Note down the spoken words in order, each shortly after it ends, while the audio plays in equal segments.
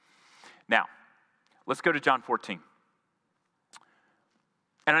Now, let's go to John 14.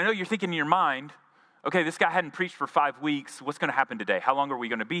 And I know you're thinking in your mind, okay, this guy hadn't preached for 5 weeks. What's going to happen today? How long are we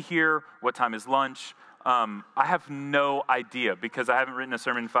going to be here? What time is lunch? I have no idea because I haven't written a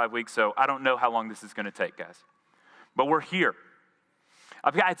sermon in 5 weeks, so I don't know how long this is going to take, guys. But we're here.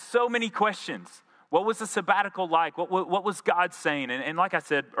 I've got so many questions. What was the sabbatical like? What was God saying? And like I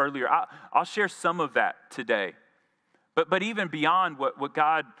said earlier, I'll share some of that today. But even beyond what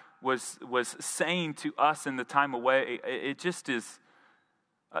God was saying to us in the time away, it just is,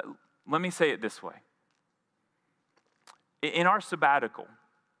 let me say it this way. In our sabbatical,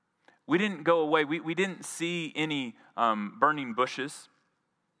 we didn't go away. We didn't see any burning bushes.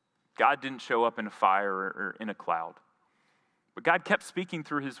 God didn't show up in a fire or in a cloud. But God kept speaking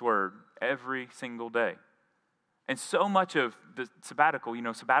through his word every single day. And so much of the sabbatical,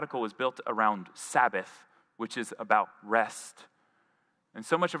 sabbatical was built around Sabbath, which is about rest. And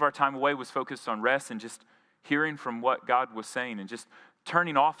so much of our time away was focused on rest and just hearing from what God was saying and just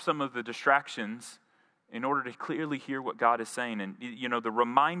turning off some of the distractions in order to clearly hear what God is saying. And, the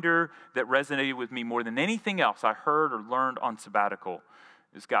reminder that resonated with me more than anything else I heard or learned on sabbatical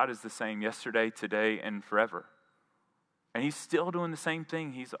is God is the same yesterday, today, and forever. And he's still doing the same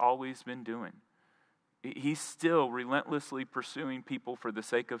thing he's always been doing. He's still relentlessly pursuing people for the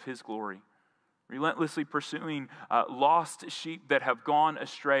sake of his glory. Relentlessly pursuing lost sheep that have gone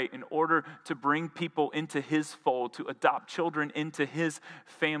astray in order to bring people into his fold, to adopt children into his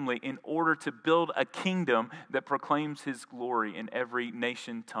family, in order to build a kingdom that proclaims his glory in every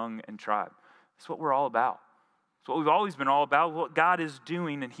nation, tongue, and tribe. That's what we're all about. It's what we've always been all about, what God is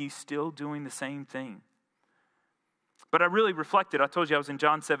doing, and he's still doing the same thing. But I really reflected. I told you I was in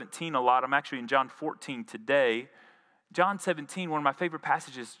John 17 a lot. I'm actually in John 14 today. John 17, one of my favorite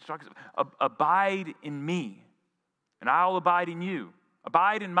passages, talks about, abide in me, and I'll abide in you.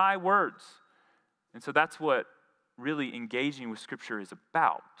 Abide in my words. And so that's what really engaging with Scripture is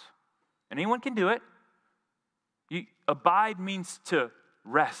about. And anyone can do it. Abide means to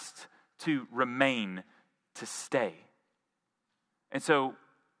rest, to remain, to stay. And so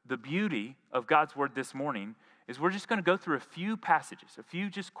the beauty of God's word this morning is we're just going to go through a few passages, a few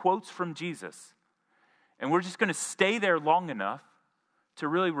just quotes from Jesus, and we're just going to stay there long enough to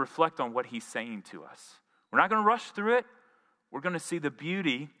really reflect on what he's saying to us. We're not going to rush through it. We're going to see the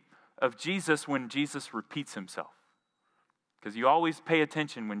beauty of Jesus when Jesus repeats himself, because you always pay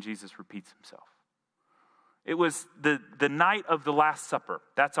attention when Jesus repeats himself. It was the night of the Last Supper.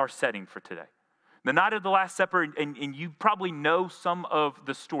 That's our setting for today. The night of the Last Supper, and you probably know some of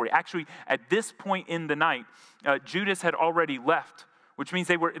the story. Actually, at this point in the night, Judas had already left, which means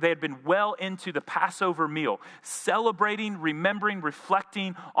they had been well into the Passover meal, celebrating, remembering,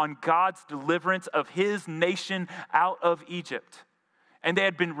 reflecting on God's deliverance of his nation out of Egypt. And they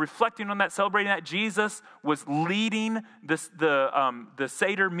had been reflecting on that, celebrating that. Jesus was leading the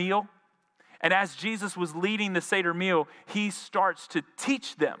Seder meal. And as Jesus was leading the Seder meal, he starts to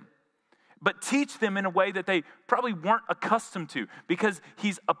teach them. But teach them in a way that they probably weren't accustomed to, because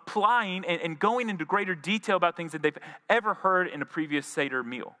he's applying and going into greater detail about things that they've ever heard in a previous Seder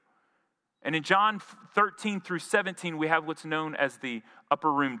meal. And in John 13 through 17, we have what's known as the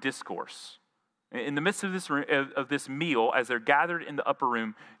upper room discourse. In the midst of this meal, as they're gathered in the upper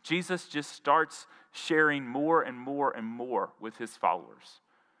room, Jesus just starts sharing more and more and more with his followers.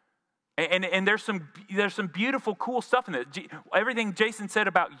 And there's some beautiful, cool stuff in it. Everything Jason said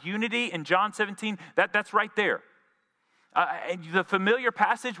about unity in John 17, that's right there. And the familiar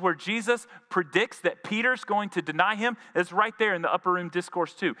passage where Jesus predicts that Peter's going to deny him is right there in the upper room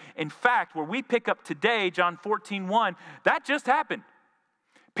discourse too. In fact, where we pick up today, John 14:1, that just happened.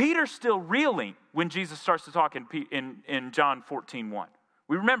 Peter's still reeling when Jesus starts to talk in John 14:1.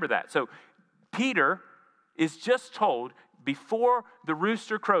 We remember that. So Peter is just told, before the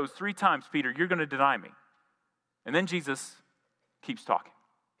rooster crows 3 times, Peter, you're going to deny me. And then Jesus keeps talking.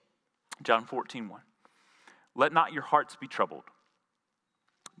 John 14:1. Let not your hearts be troubled.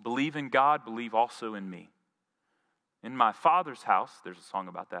 Believe in God, believe also in me. In my Father's house, there's a song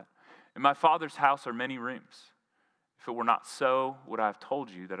about that. In my Father's house are many rooms. If it were not so, would I have told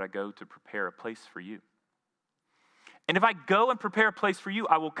you that I go to prepare a place for you? And if I go and prepare a place for you,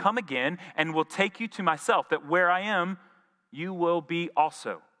 I will come again and will take you to myself, that where I am, you will be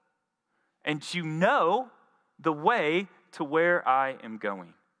also. And you know the way to where I am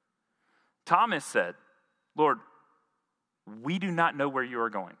going. Thomas said, Lord, we do not know where you are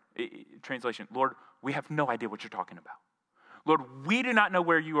going. Translation, Lord, we have no idea what you're talking about. Lord, we do not know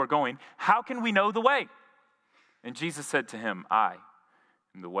where you are going. How can we know the way? And Jesus said to him, I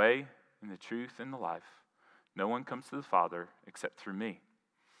am the way and the truth and the life. No one comes to the Father except through me.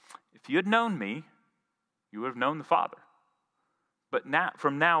 if you had known me, you would have known the Father. But now,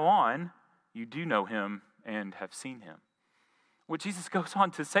 from now on, you do know him and have seen him. What Jesus goes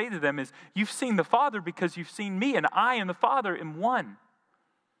on to say to them is, you've seen the Father because you've seen me, and I and the Father am one.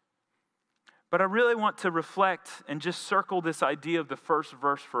 But I really want to reflect and just circle this idea of the first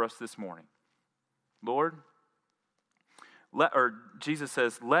verse for us this morning. Lord, Jesus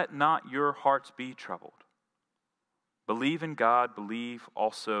says, let not your hearts be troubled. Believe in God, believe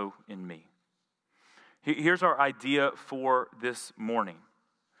also in me. Here's our idea for this morning.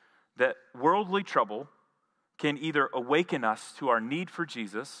 That worldly trouble can either awaken us to our need for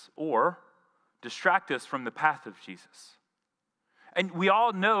Jesus or distract us from the path of Jesus. And we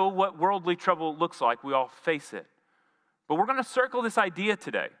all know what worldly trouble looks like. We all face it. But we're going to circle this idea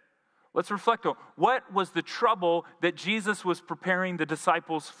today. Let's reflect on what was the trouble that Jesus was preparing the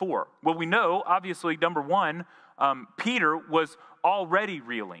disciples for. Well, we know, obviously, number one, Peter was already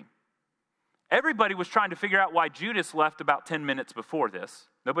reeling. Everybody was trying to figure out why Judas left about 10 minutes before this.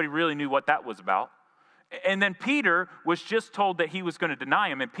 Nobody really knew what that was about. And then Peter was just told that he was going to deny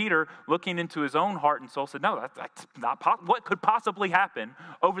him. And Peter, looking into his own heart and soul, said, no, that's not possible. What could possibly happen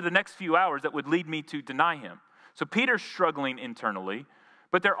over the next few hours that would lead me to deny him? So Peter's struggling internally.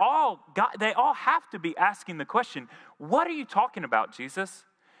 But they all have to be asking the question, what are you talking about, Jesus?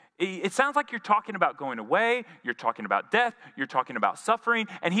 It sounds like you're talking about going away, you're talking about death, you're talking about suffering,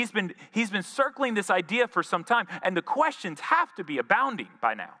 and he's been circling this idea for some time, and the questions have to be abounding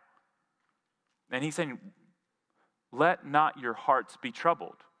by now. And he's saying, let not your hearts be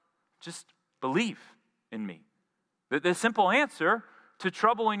troubled. Just believe in me. The simple answer to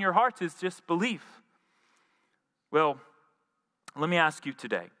trouble in your hearts is just belief. Well, let me ask you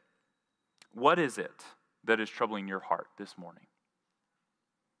today, what is it that is troubling your heart this morning?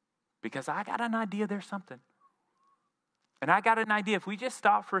 Because I got an idea there's something. And I got an idea, if we just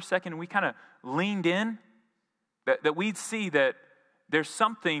stop for a second and we kind of leaned in, that we'd see that there's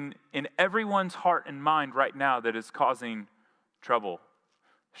something in everyone's heart and mind right now that is causing trouble,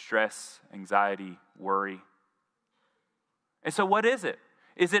 stress, anxiety, worry. And so what is it?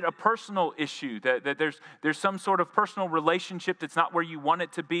 Is it a personal issue, that there's some sort of personal relationship that's not where you want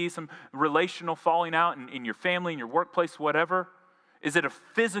it to be, some relational falling out in your family, in your workplace, whatever? Is it a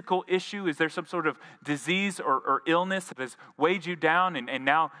physical issue? Is there some sort of disease or illness that has weighed you down and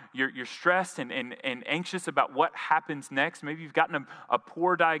now you're stressed and anxious about what happens next? Maybe you've gotten a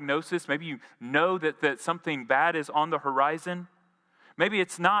poor diagnosis. Maybe you know that something bad is on the horizon. Maybe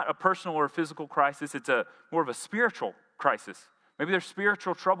it's not a personal or a physical crisis. It's more of a spiritual crisis. Maybe there's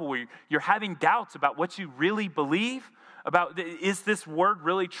spiritual trouble where you're having doubts about what you really believe, about is this word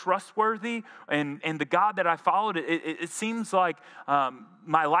really trustworthy? And the God that I followed, it seems like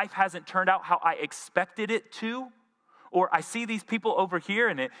my life hasn't turned out how I expected it to. Or I see these people over here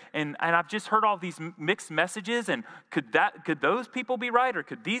and I've just heard all these mixed messages, and could those people be right, or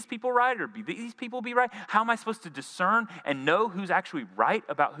could these people right, or these people be right? How am I supposed to discern and know who's actually right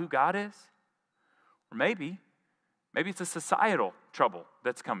about who God is? Or maybe it's a societal trouble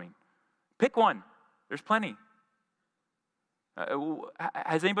that's coming. Pick one. There's plenty.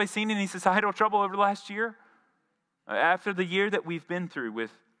 Has anybody seen any societal trouble over the last year? After the year that we've been through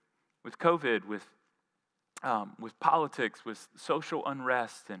with COVID, with politics, with social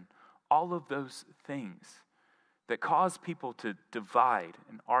unrest, and all of those things that cause people to divide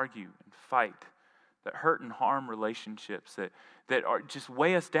and argue and fight, that hurt and harm relationships, that are just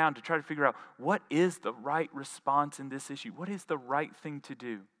weigh us down to try to figure out what is the right response in this issue? What is the right thing to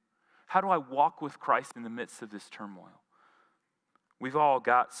do? How do I walk with Christ in the midst of this turmoil? We've all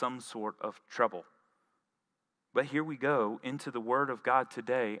got some sort of trouble. But here we go into the Word of God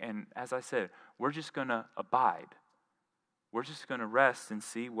today, and as I said, we're just going to abide. We're just going to rest and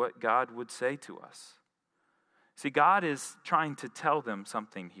see what God would say to us. See, God is trying to tell them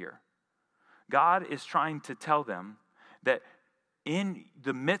something here. God is trying to tell them that in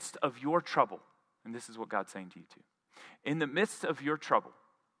the midst of your trouble, and this is what God's saying to you too, in the midst of your trouble,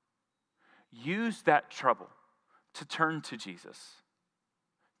 use that trouble to turn to Jesus,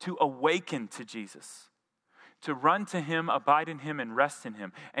 to awaken to Jesus, to run to Him, abide in Him, and rest in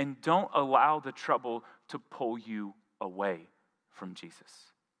Him. And don't allow the trouble to pull you away from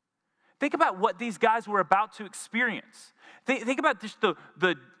Jesus. Think about what these guys were about to experience. Think about just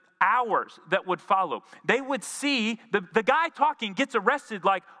the hours that would follow. They would see the guy talking gets arrested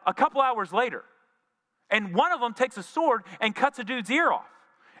like a couple hours later. And one of them takes a sword and cuts a dude's ear off.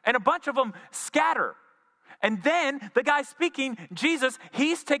 And a bunch of them scatter. And then the guy speaking, Jesus,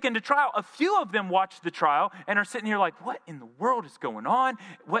 he's taken to trial. A few of them watch the trial and are sitting here like, what in the world is going on?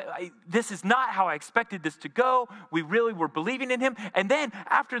 This is not how I expected this to go. We really were believing in him. And then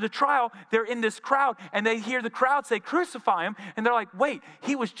after the trial, they're in this crowd and they hear the crowd say, crucify him. And they're like, wait,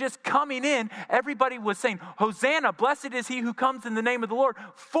 he was just coming in. Everybody was saying, Hosanna, blessed is he who comes in the name of the Lord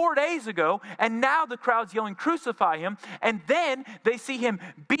 4 days ago. And now the crowd's yelling, crucify him. And then they see him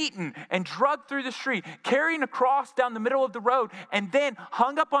beaten and drugged through the street, carrying a cross down the middle of the road, and then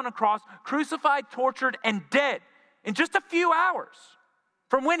hung up on a cross, crucified, tortured, and dead in just a few hours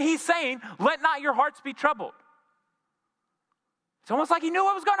from when he's saying, let not your hearts be troubled. It's almost like he knew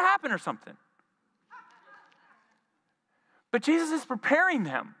what was going to happen or something. But Jesus is preparing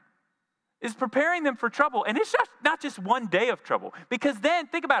them for trouble. And it's not just one day of trouble. Because then,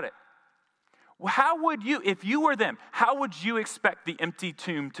 think about it. How would you, if you were them, how would you expect the empty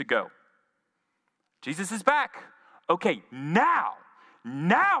tomb to go? Jesus is back. Okay, now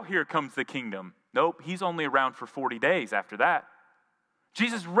here comes the kingdom. Nope, he's only around for 40 days after that.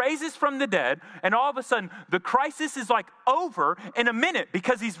 Jesus raises from the dead, and all of a sudden, the crisis is like over in a minute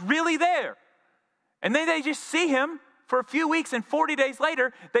because he's really there. And then they just see him for a few weeks, and 40 days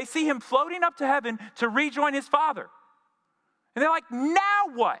later, they see him floating up to heaven to rejoin his Father. And they're like, now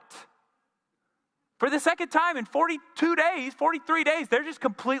what? For the second time in 42 days, 43 days, they're just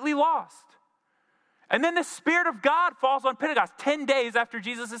completely lost. And then the Spirit of God falls on Pentecost, 10 days after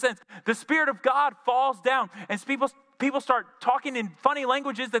Jesus ascends. The Spirit of God falls down, and people start talking in funny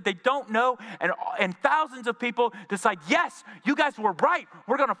languages that they don't know, and thousands of people decide, yes, you guys were right.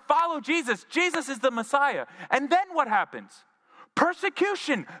 We're going to follow Jesus. Jesus is the Messiah. And then what happens?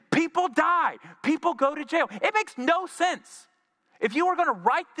 Persecution. People die. People go to jail. It makes no sense. If you were going to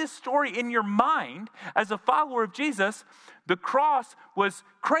write this story in your mind as a follower of Jesus, the cross was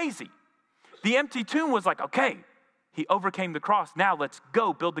crazy. The empty tomb was like, okay, he overcame the cross. Now let's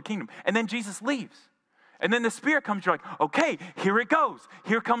go build the kingdom. And then Jesus leaves. And then the Spirit comes. You're like, okay, here it goes.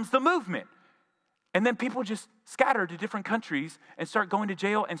 Here comes the movement. And then people just scatter to different countries and start going to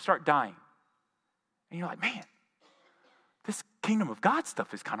jail and start dying. And you're like, man, this kingdom of God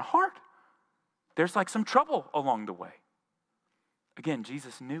stuff is kind of hard. There's like some trouble along the way. Again,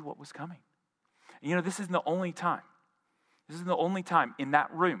 Jesus knew what was coming. And this isn't the only time. This is the only time in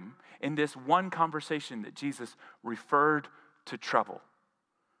that room, in this one conversation, that Jesus referred to trouble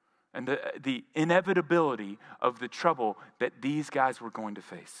and the inevitability of the trouble that these guys were going to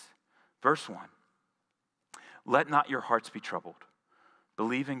face. Verse 1, let not your hearts be troubled.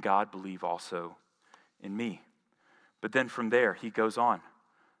 Believe in God, believe also in me. But then from there, he goes on.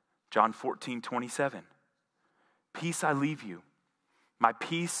 John 14:27, peace I leave you, my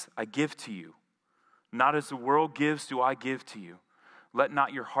peace I give to you. Not as the world gives do I give to you. Let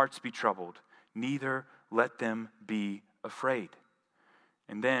not your hearts be troubled, neither let them be afraid.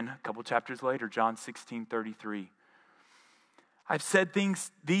 And then a couple chapters later, John 16:33. I've said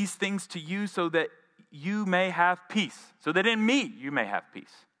these things to you so that you may have peace, so that in me you may have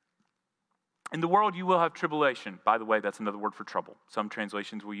peace. In the world you will have tribulation. By the way, that's another word for trouble. Some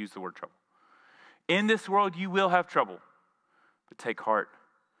translations will use the word trouble. In this world you will have trouble, but take heart.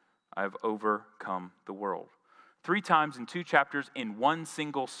 I have overcome the world. 3 times in 2 chapters in one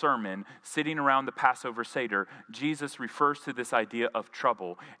single sermon, sitting around the Passover Seder, Jesus refers to this idea of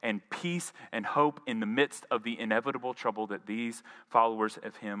trouble and peace and hope in the midst of the inevitable trouble that these followers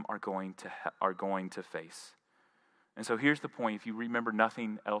of him are going to face. And so here's the point. If you remember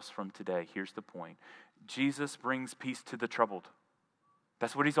nothing else from today, here's the point. Jesus brings peace to the troubled.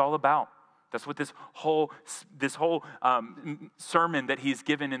 That's what he's all about. That's what this whole sermon that he's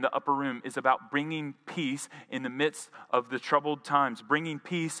given in the upper room is about, bringing peace in the midst of the troubled times, bringing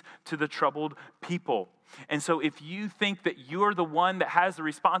peace to the troubled people. And so if you think that you're the one that has the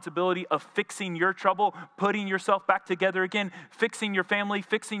responsibility of fixing your trouble, putting yourself back together again, fixing your family,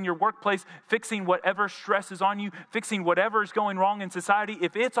 fixing your workplace, fixing whatever stress is on you, fixing whatever is going wrong in society,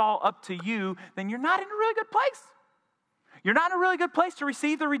 if it's all up to you, then you're not in a really good place. You're not in a really good place to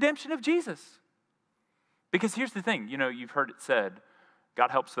receive the redemption of Jesus. Because here's the thing, you've heard it said,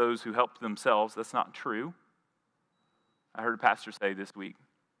 God helps those who help themselves. That's not true. I heard a pastor say this week,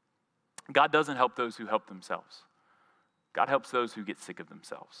 God doesn't help those who help themselves. God helps those who get sick of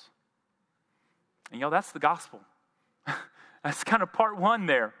themselves. And that's the gospel. That's kind of part 1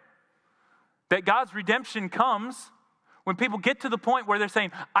 there. That God's redemption comes when people get to the point where they're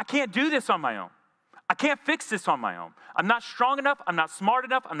saying, I can't do this on my own. I can't fix this on my own. I'm not strong enough. I'm not smart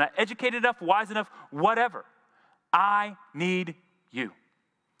enough. I'm not educated enough, wise enough, whatever. I need you.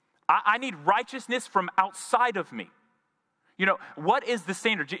 I need righteousness from outside of me. You know, what is the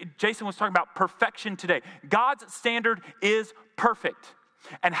standard? Jason was talking about perfection today. God's standard is perfect.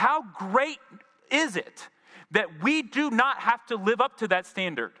 And how great is it that we do not have to live up to that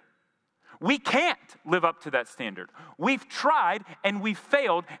standard? We can't live up to that standard. We've tried and we've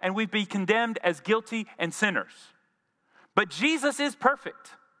failed and we've been condemned as guilty and sinners. But Jesus is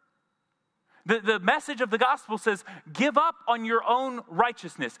perfect. The message of the gospel says, give up on your own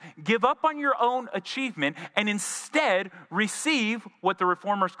righteousness, give up on your own achievement, and instead receive what the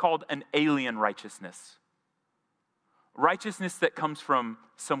reformers called an alien righteousness. Righteousness that comes from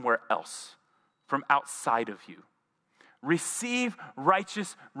somewhere else, from outside of you. Receive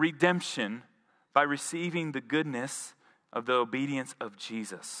righteous redemption by receiving the goodness of the obedience of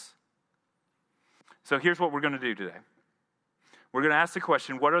Jesus. So here's what we're going to do today. We're going to ask the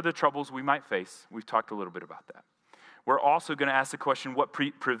question, what are the troubles we might face? We've talked a little bit about that. We're also going to ask the question, what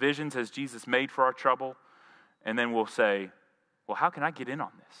provisions has Jesus made for our trouble? And then we'll say, well, how can I get in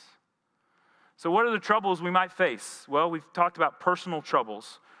on this? So what are the troubles we might face? Well, we've talked about personal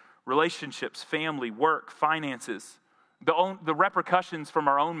troubles, relationships, family, work, finances, the repercussions from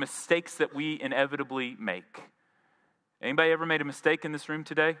our own mistakes that we inevitably make. Anybody ever made a mistake in this room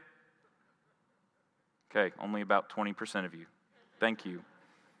today? Okay, only about 20% of you. Thank you.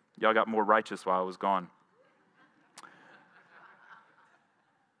 Y'all got more righteous while I was gone.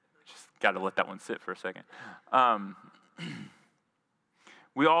 Just got to let that one sit for a second.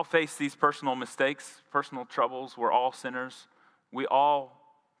 We all face these personal mistakes, personal troubles. We're all sinners. We all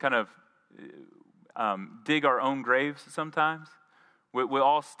kind of dig our own graves sometimes. We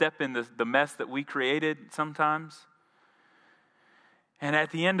all step in the mess that we created sometimes. And at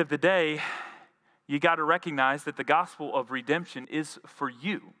the end of the day, you got to recognize that the gospel of redemption is for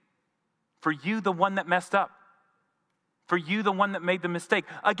you. For you, the one that messed up. For you, the one that made the mistake.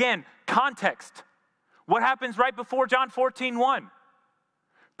 Again, context. What happens right before John 14:1?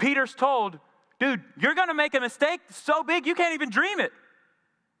 Peter's told, dude, you're going to make a mistake so big you can't even dream it.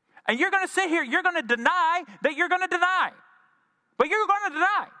 And you're going to sit here, you're going to deny that you're going to deny. But you're going to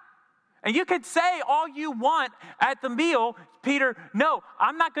deny. And you could say all you want at the meal, Peter, no,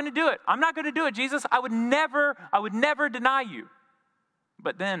 I'm not going to do it. I'm not going to do it, Jesus. I would never deny you.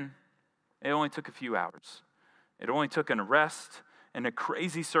 But then it only took a few hours. It only took an arrest and a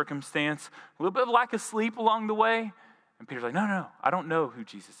crazy circumstance, a little bit of lack of sleep along the way. And Peter's like, no, I don't know who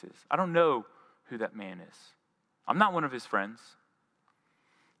Jesus is. I don't know who that man is. I'm not one of his friends.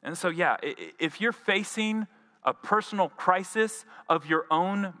 And so, yeah, if you're facing a personal crisis of your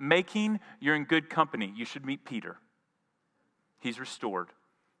own making, you're in good company. You should meet Peter. He's restored.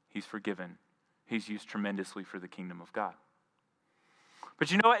 He's forgiven. He's used tremendously for the kingdom of God.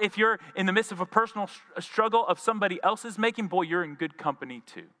 But you know what? If you're in the midst of a personal struggle of somebody else's making, boy, you're in good company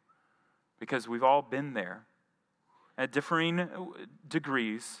too. Because we've all been there at differing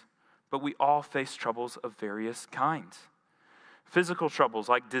degrees, but we all face troubles of various kinds. Physical troubles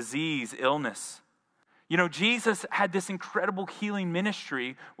like disease, illness. You know, Jesus had this incredible healing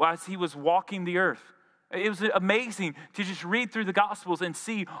ministry while he was walking the earth. It was amazing to just read through the Gospels and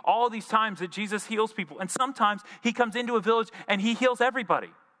see all these times that Jesus heals people. And sometimes he comes into a village and he heals everybody.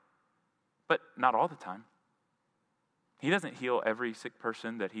 But not all the time. He doesn't heal every sick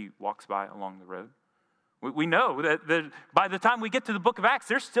person that he walks by along the road. We know that by the time we get to the book of Acts,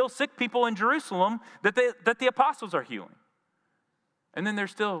 there's still sick people in Jerusalem that the apostles are healing. And then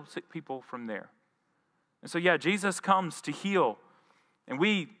there's still sick people from there. And so, yeah, Jesus comes to heal. And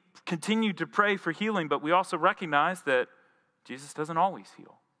we continue to pray for healing, but we also recognize that Jesus doesn't always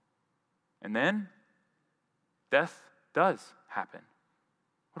heal. And then death does happen.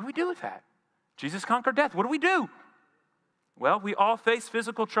 What do we do with that? Jesus conquered death. What do we do? Well, we all face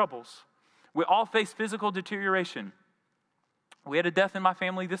physical troubles. We all face physical deterioration. We had a death in my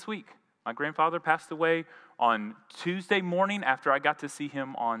family this week. My grandfather passed away on Tuesday morning after I got to see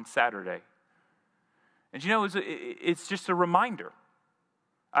him on Saturday. And you know, it's just a reminder.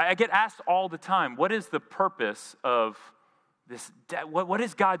 I get asked all the time, what is the purpose of this death? What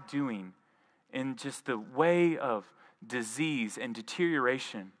is God doing in just the way of disease and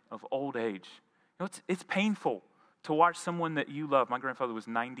deterioration of old age? You know, it's painful to watch someone that you love. My grandfather was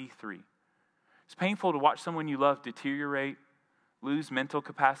 93. It's painful to watch someone you love deteriorate, lose mental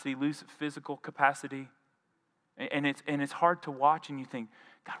capacity, lose physical capacity. And it's hard to watch, and you think,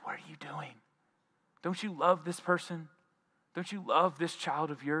 God, what are you doing? Don't you love this person? Don't you love this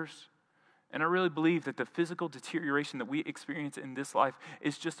child of yours? And I really believe that the physical deterioration that we experience in this life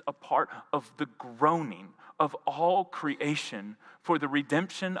is just a part of the groaning of all creation for the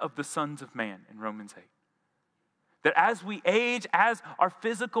redemption of the sons of man in Romans 8. That as we age, as our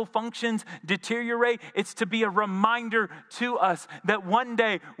physical functions deteriorate, it's to be a reminder to us that one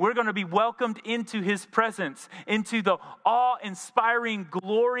day we're going to be welcomed into his presence, into the awe-inspiring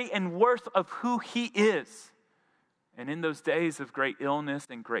glory and worth of who he is. And in those days of great illness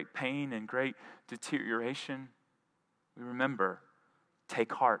and great pain and great deterioration, we remember,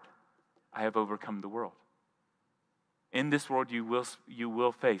 take heart, I have overcome the world. In this world you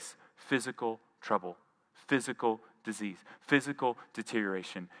will face physical trouble, physical disease, physical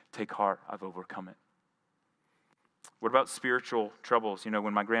deterioration. Take heart, I've overcome it. What about spiritual troubles?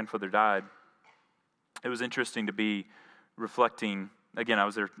 When my grandfather died, it was interesting to be reflecting. Again, I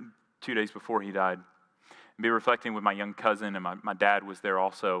was there 2 days before he died. And be reflecting with my young cousin, and my dad was there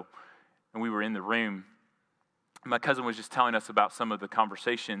also. And we were in the room. My cousin was just telling us about some of the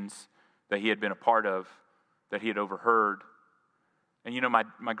conversations that he had been a part of, that he had overheard. And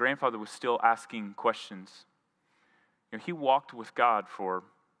my grandfather was still asking questions. He walked with God for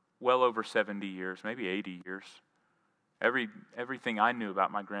well over 70 years, maybe 80 years. Everything I knew about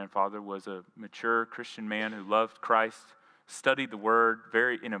my grandfather was a mature Christian man who loved Christ, studied the Word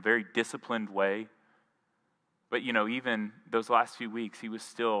in a very disciplined way. But even those last few weeks, he was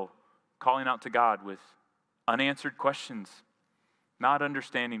still calling out to God with unanswered questions, not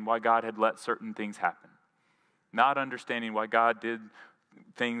understanding why God had let certain things happen, not understanding why God did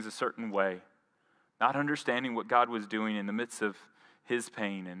things a certain way, not understanding what God was doing in the midst of his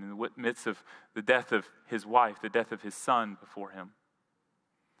pain and in the midst of the death of his wife, the death of his son before him.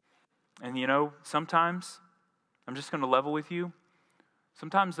 And sometimes, I'm just going to level with you,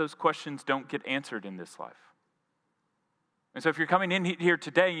 sometimes those questions don't get answered in this life. And so if you're coming in here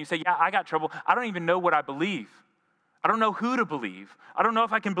today and you say, yeah, I got trouble, I don't even know what I believe. I don't know who to believe. I don't know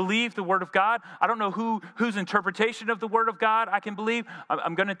if I can believe the Word of God. I don't know whose interpretation of the Word of God I can believe.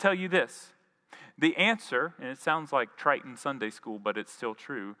 I'm going to tell you this. The answer, and it sounds like Triton Sunday School, but it's still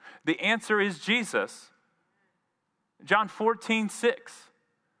true. The answer is Jesus. John 14:6.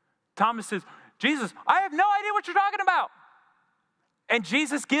 Thomas says, Jesus, I have no idea what you're talking about. And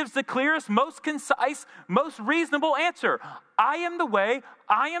Jesus gives the clearest, most concise, most reasonable answer. I am the way,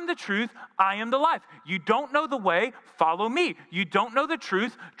 I am the truth, I am the life. You don't know the way, follow me. You don't know the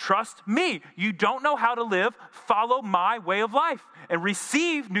truth, trust me. You don't know how to live, follow my way of life and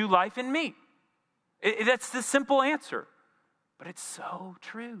receive new life in me. That's the simple answer. But it's so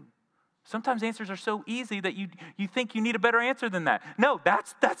true. Sometimes answers are so easy that you think you need a better answer than that. No,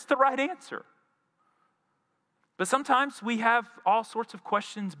 that's the right answer. But sometimes we have all sorts of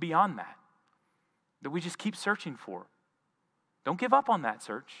questions beyond that we just keep searching for. Don't give up on that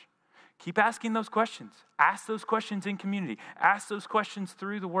search. Keep asking those questions. Ask those questions in community. Ask those questions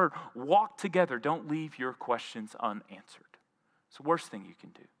through the Word. Walk together. Don't leave your questions unanswered. It's the worst thing you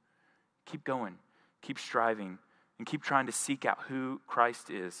can do. Keep going. Keep striving. And keep trying to seek out who Christ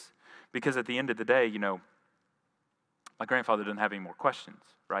is. Because at the end of the day, my grandfather didn't have any more questions,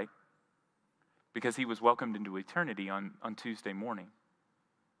 right? Because he was welcomed into eternity on Tuesday morning.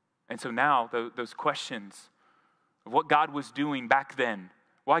 And so now those questions of what God was doing back then,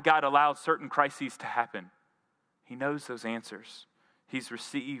 why God allowed certain crises to happen, he knows those answers. He's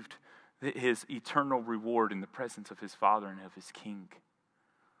received his eternal reward in the presence of his Father and of his King.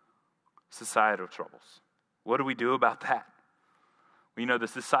 Societal troubles. What do we do about that? Well, the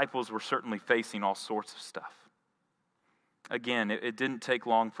disciples were certainly facing all sorts of stuff. Again, it didn't take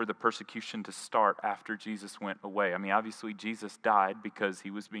long for the persecution to start after Jesus went away. I mean, obviously, Jesus died because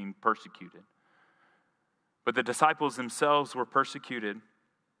he was being persecuted. But the disciples themselves were persecuted.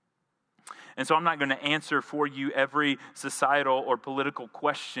 And so I'm not going to answer for you every societal or political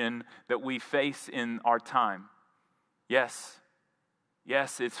question that we face in our time. Yes,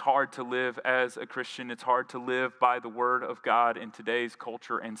 it's hard to live as a Christian. It's hard to live by the Word of God in today's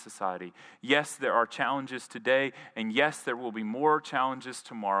culture and society. Yes, there are challenges today, and yes, there will be more challenges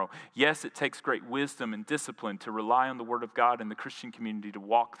tomorrow. Yes, it takes great wisdom and discipline to rely on the Word of God and the Christian community to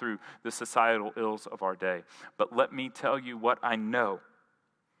walk through the societal ills of our day. But let me tell you what I know.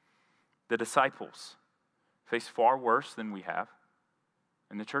 The disciples faced far worse than we have,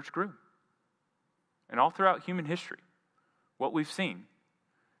 and the church grew. And all throughout human history, what we've seen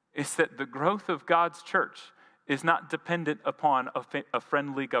is that the growth of God's church is not dependent upon a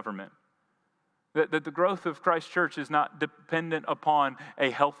friendly government. That the growth of Christ's church is not dependent upon a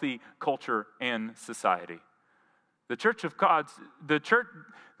healthy culture and society. The church of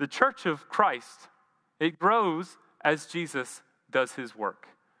Christ, it grows as Jesus does his work.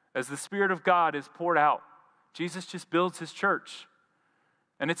 As the Spirit of God is poured out, Jesus just builds his church.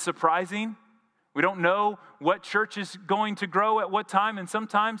 And it's surprising, We don't know what church is going to grow at what time, and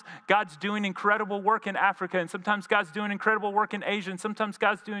sometimes God's doing incredible work in Africa, and sometimes God's doing incredible work in Asia, and sometimes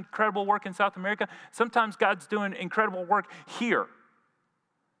God's doing incredible work in South America, sometimes God's doing incredible work here.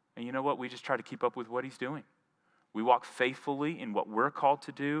 And you know what? We just try to keep up with what he's doing. We walk faithfully in what we're called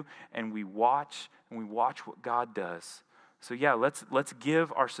to do, and we watch what God does. So yeah, let's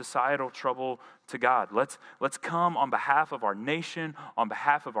give our societal trouble to God. Let's come on behalf of our nation, on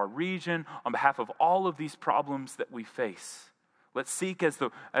behalf of our region, on behalf of all of these problems that we face. Let's seek as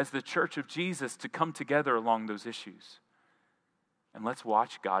the church of Jesus to come together along those issues. And let's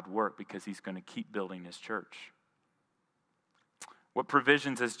watch God work, because he's going to keep building his church. What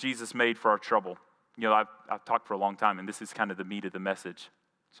provisions has Jesus made for our trouble? You know, I've talked for a long time, and this is kind of the meat of the message.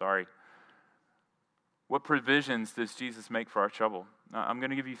 Sorry. What provisions does Jesus make for our trouble? I'm going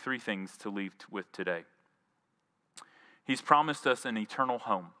to give you 3 things to leave with today. He's promised us an eternal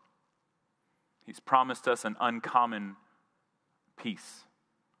home. He's promised us an uncommon peace.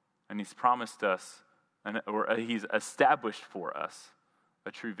 And he's promised us, he's established for us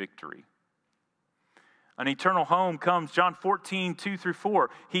a true victory. An eternal home comes, John 14, 2-4.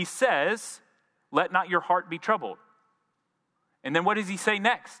 He says, "Let not your heart be troubled." And then what does he say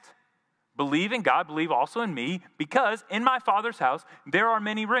next? "Believe in God, believe also in me, because in my Father's house there are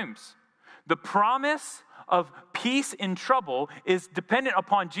many rooms." The promise of peace in trouble is dependent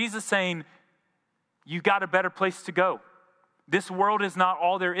upon Jesus saying, you got a better place to go. This world is not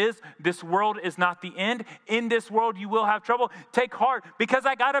all there is. This world is not the end. In this world you will have trouble. Take heart, because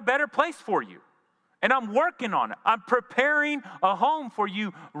I got a better place for you. And I'm working on it. I'm preparing a home for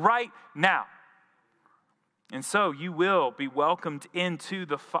you right now. And so you will be welcomed into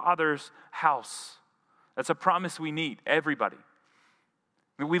the Father's house. That's a promise we need, everybody.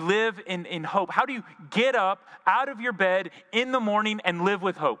 We live in hope. How do you get up out of your bed in the morning and live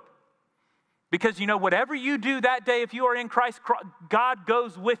with hope? Because you know, whatever you do that day, if you are in Christ, God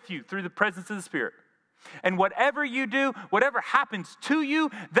goes with you through the presence of the Spirit. And whatever you do, whatever happens to you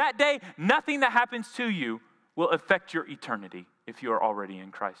that day, nothing that happens to you will affect your eternity if you are already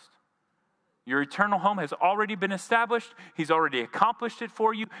in Christ. Your eternal home has already been established. He's already accomplished it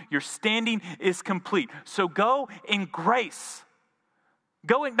for you. Your standing is complete. So go in grace.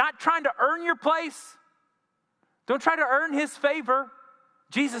 Go in, not trying to earn your place. Don't try to earn his favor.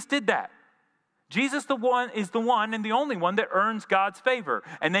 Jesus did that. Jesus is the one and the only one that earns God's favor,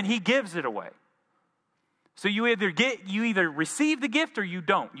 and then he gives it away. So you either receive the gift or you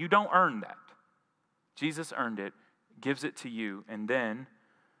don't. You don't earn that. Jesus earned it, gives it to you, and then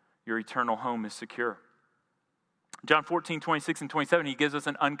your eternal home is secure. John 14, 26 and 27, he gives us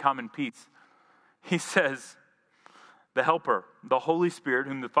an uncommon peace. He says, "The Helper, the Holy Spirit,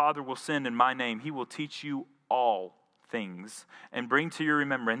 whom the Father will send in my name, he will teach you all things and bring to your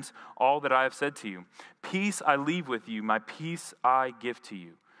remembrance all that I have said to you. Peace I leave with you, my peace I give to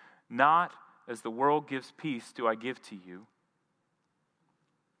you. Not as the world gives peace do I give to you.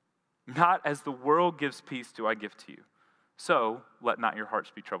 Not as the world gives peace do I give to you. So let not your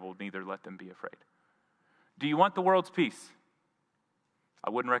hearts be troubled, neither let them be afraid." Do you want the world's peace? I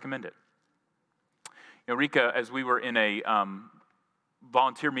wouldn't recommend it. You know, Rika, as we were in a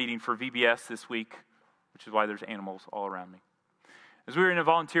volunteer meeting for VBS this week, which is why there's animals all around me. As we were in a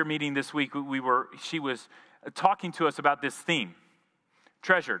volunteer meeting this week, she was talking to us about this theme,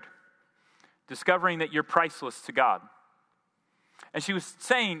 treasured, discovering that you're priceless to God. And she was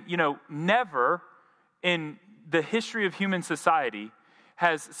saying, you know, never in the history of human society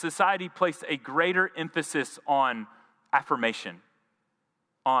has society placed a greater emphasis on affirmation,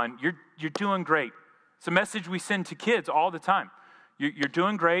 on you're doing great. It's a message we send to kids all the time. You're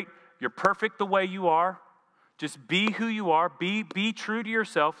doing great. You're perfect the way you are. Just be who you are. Be true to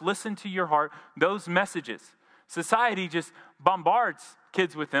yourself. Listen to your heart. Those messages. Society just bombards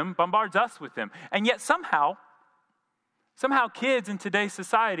kids with them, bombards us with them. And yet somehow kids in today's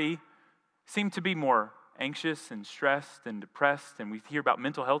society seem to be more anxious and stressed and depressed. And we hear about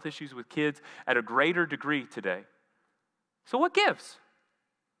mental health issues with kids at a greater degree today. So what gives?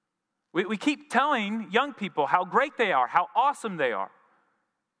 We keep telling young people how great they are, how awesome they are.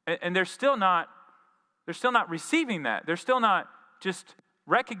 And they're still not receiving that. They're still not just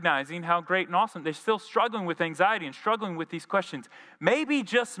recognizing how great and awesome. They're still struggling with anxiety and struggling with these questions. Maybe,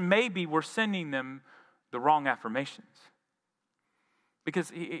 just maybe, we're sending them the wrong affirmations.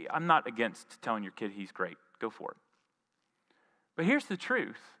 Because I'm not against telling your kid he's great. Go for it. But here's the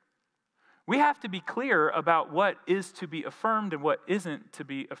truth. We have to be clear about what is to be affirmed and what isn't to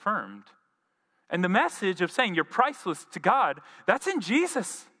be affirmed. And the message of saying you're priceless to God, that's in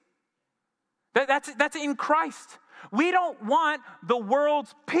Jesus. That's in Christ. We don't want the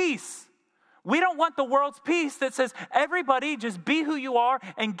world's peace. We don't want the world's peace that says, everybody just be who you are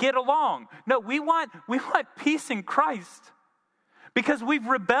and get along. No, we want peace in Christ. Because we've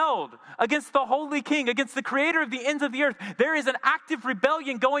rebelled against the Holy King, against the Creator of the ends of the earth. There is an active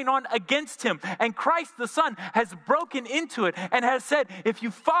rebellion going on against Him. And Christ the Son has broken into it and has said, if you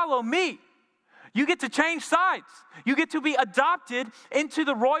follow me, you get to change sides. You get to be adopted into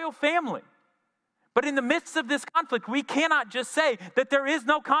the royal family. But in the midst of this conflict, we cannot just say that there is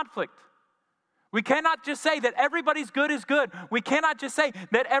no conflict. We cannot just say that everybody's good is good. We cannot just say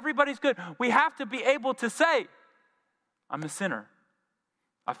that everybody's good. We have to be able to say, I'm a sinner.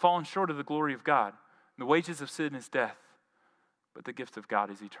 I've fallen short of the glory of God. The wages of sin is death, but the gift of God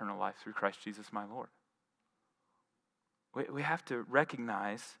is eternal life through Christ Jesus my Lord. We have to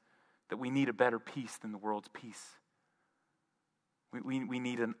recognize that we need a better peace than the world's peace. We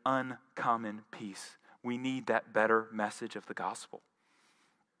need an uncommon peace. We need that better message of the gospel.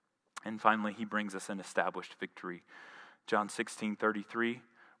 And finally, he brings us an established victory. John 16:33,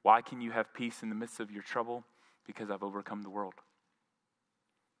 why can you have peace in the midst of your trouble? Because I've overcome the world.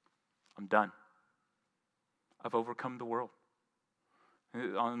 I'm done. I've overcome the world.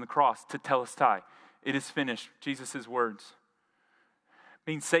 On the cross, tetelestai, it is finished. Jesus' words.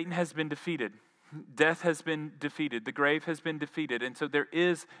 Means Satan has been defeated. Death has been defeated. The grave has been defeated. And so there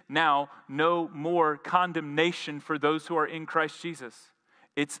is now no more condemnation for those who are in Christ Jesus.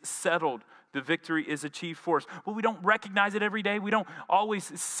 It's settled. The victory is achieved for us. Well, we don't recognize it every day. We don't always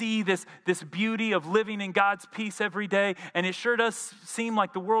see this beauty of living in God's peace every day. And it sure does seem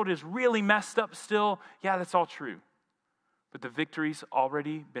like the world is really messed up still. Yeah, that's all true. But the victory's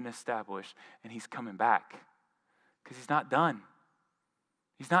already been established, and he's coming back. Because he's not done.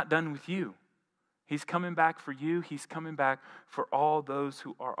 He's not done with you. He's coming back for you. He's coming back for all those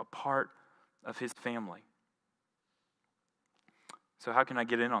who are a part of his family. So how can I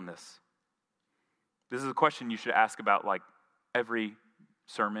get in on this? This is a question you should ask about like every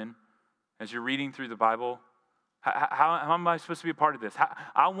sermon. As you're reading through the Bible, how am I supposed to be a part of this?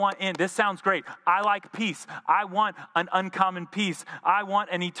 I want in. This sounds great. I like peace. I want an uncommon peace. I want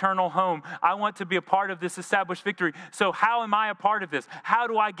an eternal home. I want to be a part of this established victory. So how am I a part of this? How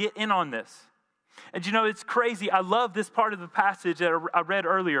do I get in on this? And you know, it's crazy. I love this part of the passage that I read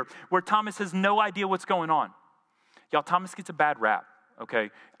earlier where Thomas has no idea what's going on. Y'all, Thomas gets a bad rap, okay?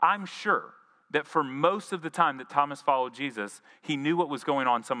 I'm sure that for most of the time that Thomas followed Jesus, he knew what was going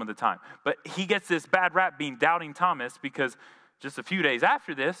on some of the time. But he gets this bad rap being doubting Thomas because just a few days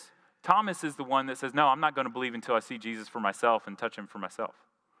after this, Thomas is the one that says, no, I'm not going to believe until I see Jesus for myself and touch him for myself.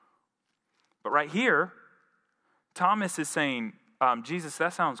 But right here, Thomas is saying, Jesus,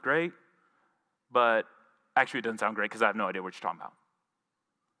 that sounds great, but actually it doesn't sound great because I have no idea what you're talking about.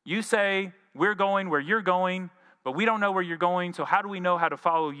 You say we're going where you're going, but we don't know where you're going, so how do we know how to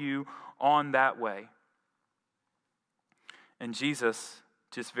follow you on that way? And Jesus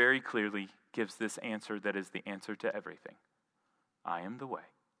just very clearly gives this answer that is the answer to everything. I am the way.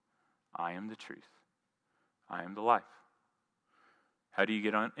 I am the truth. I am the life. How do you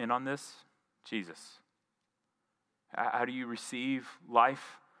get in on this? Jesus. How do you receive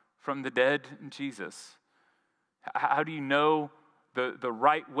life from the dead in Jesus? How do you know the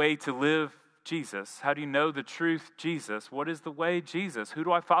right way to live? Jesus. How do you know the truth? Jesus. What is the way? Jesus. Who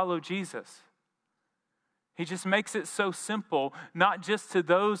do I follow? Jesus. He just makes it so simple, not just to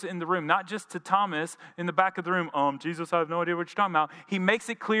those in the room, not just to Thomas in the back of the room. Jesus, I have no idea what you're talking about. He makes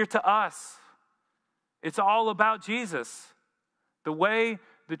it clear to us. It's all about Jesus. The way,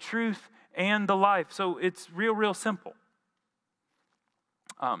 the truth, and the life. So it's real simple.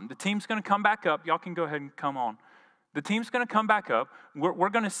 The team's going to come back up. Y'all can go ahead and come on. The team's going to come back up. We're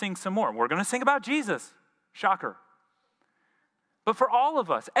going to sing some more. We're going to sing about Jesus. Shocker. But for all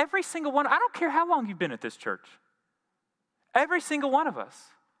of us, every single one, I don't care how long you've been at this church. Every single one of us.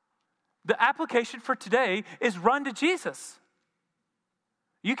 The application for today is run to Jesus.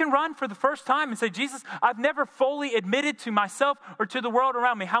 You can run for the first time and say, Jesus, I've never fully admitted to myself or to the world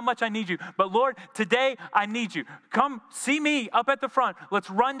around me how much I need you. But Lord, today I need you. Come see me up at the front. Let's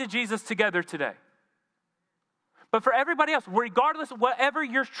run to Jesus together today. But for everybody else, regardless of whatever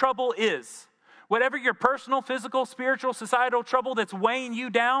your trouble is, whatever your personal, physical, spiritual, societal trouble that's weighing you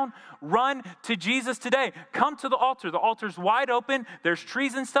down, run to Jesus today. Come to the altar. The altar's wide open. There's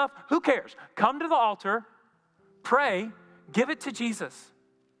trees and stuff. Who cares? Come to the altar, pray, give it to Jesus.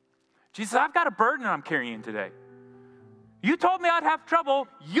 Jesus, I've got a burden I'm carrying today. You told me I'd have trouble.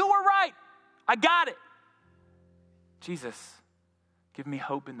 You were right. I got it. Jesus, give me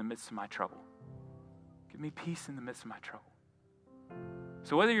hope in the midst of my trouble. Give me peace in the midst of my trouble.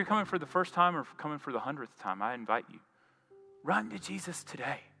 So whether you're coming for the first time or coming for the 100th time, I invite you, run to Jesus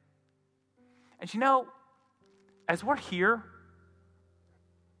today. And as we're here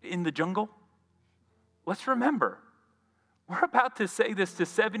in the jungle, let's remember, we're about to say this to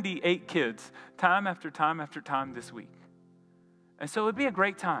 78 kids time after time after time this week. And so it'd be a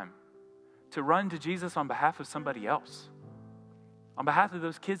great time to run to Jesus on behalf of somebody else, on behalf of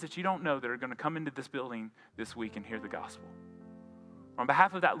those kids that you don't know that are going to come into this building this week and hear the gospel, on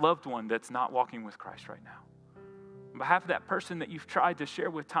behalf of that loved one that's not walking with Christ right now, on behalf of that person that you've tried to share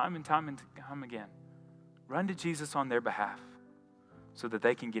with time and time again. Run to Jesus on their behalf so that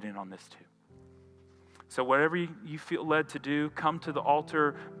they can get in on this too. So whatever you feel led to do, come to the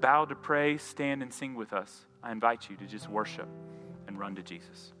altar, bow to pray, stand and sing with us. I invite you to just worship and run to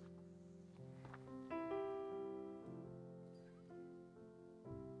Jesus.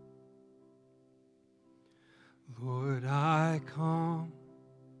 Lord, I come,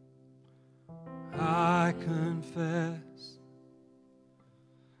 I confess,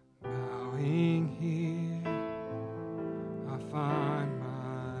 bowing here, I find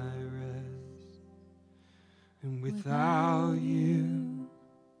my rest, and without you,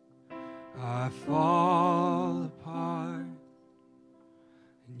 I fall apart,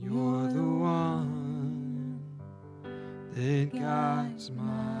 and you're the one that guides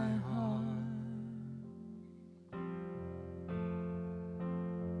my heart.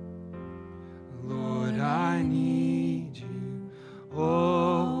 Lord, I need you.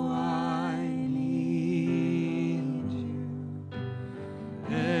 Oh, I need you.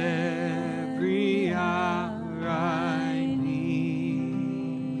 Every hour I need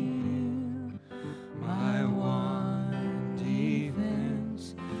you. My one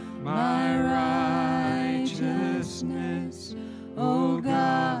defense, my righteousness. Oh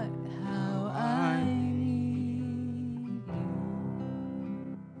God, how I need you.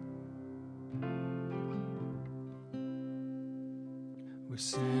 Where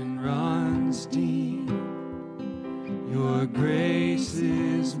sin runs deep, your grace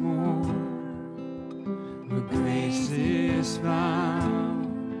is more. Where grace is found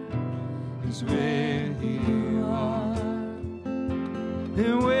is where you are.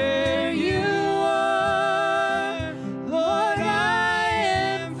 And where you are, Lord, I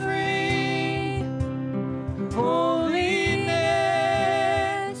am free. Holiness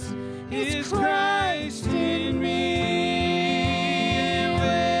is Christ in me.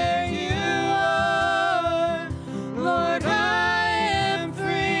 Where you are, Lord, I am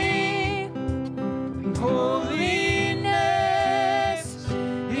free. Holiness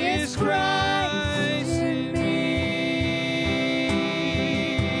is Christ in me.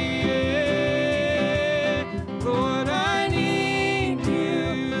 Lord, I need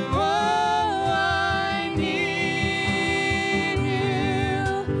you. Oh, I need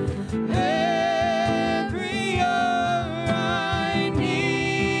you. Every hour I need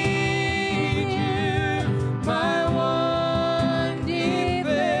you. My one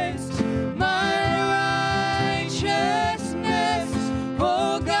defense, my righteousness.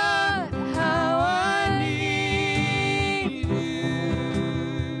 Oh God, how I need you.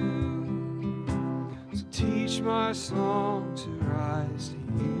 So teach my song to rise to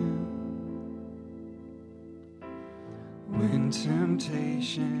you. When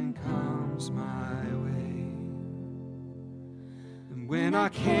temptation comes my way, and when I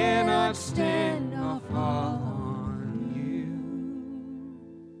cannot stand, I'll fall on you.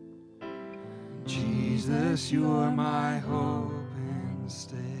 Jesus, you're my hope and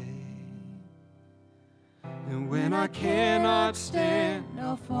stay. And when I cannot stand,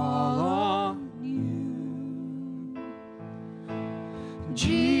 I'll fall on you.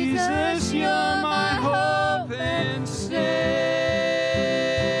 Jesus, you're my hope and stay.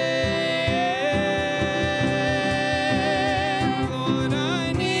 Lord,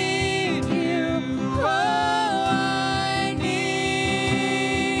 I need you. Oh, I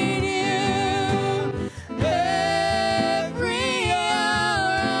need you. Every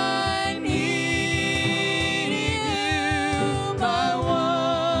hour I need you. My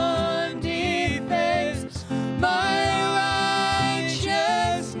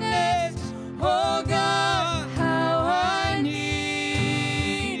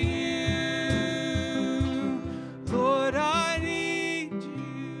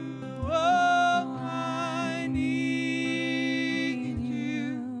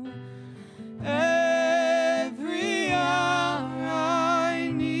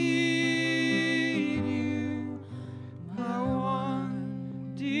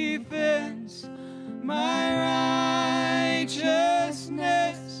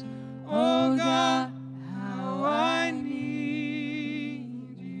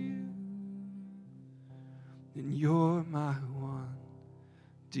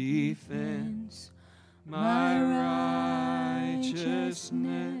defense, my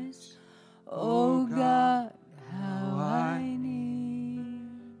righteousness. Oh God, how I need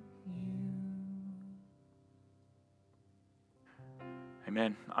you.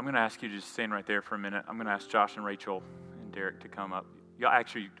 Amen. I'm going to ask you to just stand right there for a minute. I'm going to ask Josh and Rachel and Derek to come up. Y'all,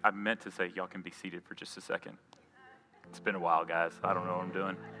 actually, I meant to say y'all can be seated for just a second. It's been a while, guys. I don't know what I'm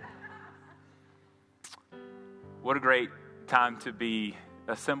doing. What a great time to be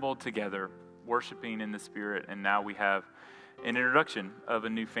assembled together, worshiping in the Spirit, and now we have an introduction of a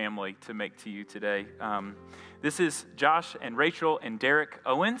new family to make to you today. This is Josh and Rachel and Derek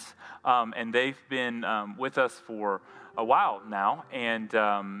Owens, and they've been with us for a while now, and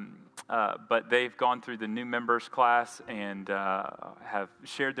but they've gone through the new members class and have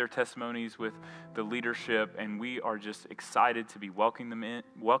shared their testimonies with the leadership, and we are just excited to be welcoming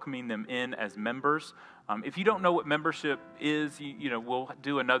them in as members. If you don't know what membership is, we'll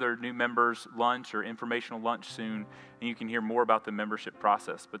do another new members lunch or informational lunch soon, and you can hear more about the membership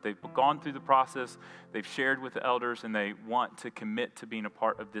process. But they've gone through the process, they've shared with the elders, and they want to commit to being a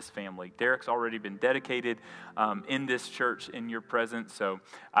part of this family. Derek's already been dedicated in this church in your presence, so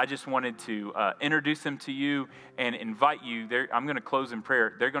I just wanted to introduce them to you and invite you. I'm going to close in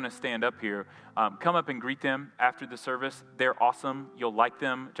prayer. They're going to stand up here. Come up and greet them after the service. They're awesome. You'll like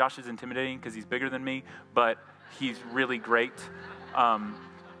them. Josh is intimidating because he's bigger than me, but he's really great.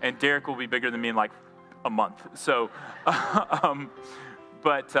 And Derek will be bigger than me in like a month. So,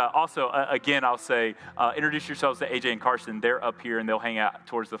 but also, again, I'll say, introduce yourselves to AJ and Carson. They're up here, and they'll hang out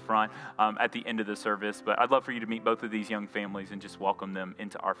towards the front at the end of the service. But I'd love for you to meet both of these young families and just welcome them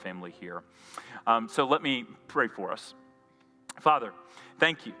into our family here. So let me pray for us. Father,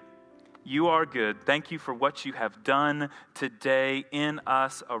 thank you. You are good. Thank you for what you have done today in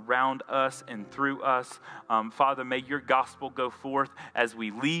us, around us, and through us. Father, may your gospel go forth as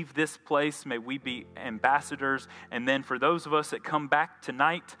we leave this place. May we be ambassadors. And then for those of us that come back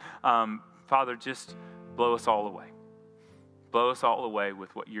tonight, Father, just blow us all away. Blow us all away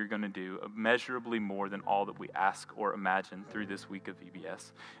with what you're going to do, immeasurably more than all that we ask or imagine through this week of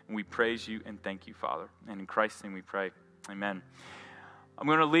VBS. And we praise you and thank you, Father. And in Christ's name we pray. Amen. I'm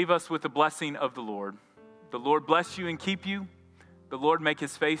going to leave us with the blessing of the Lord. The Lord bless you and keep you. The Lord make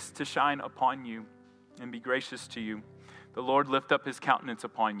his face to shine upon you and be gracious to you. The Lord lift up his countenance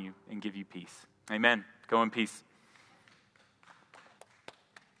upon you and give you peace. Amen. Go in peace.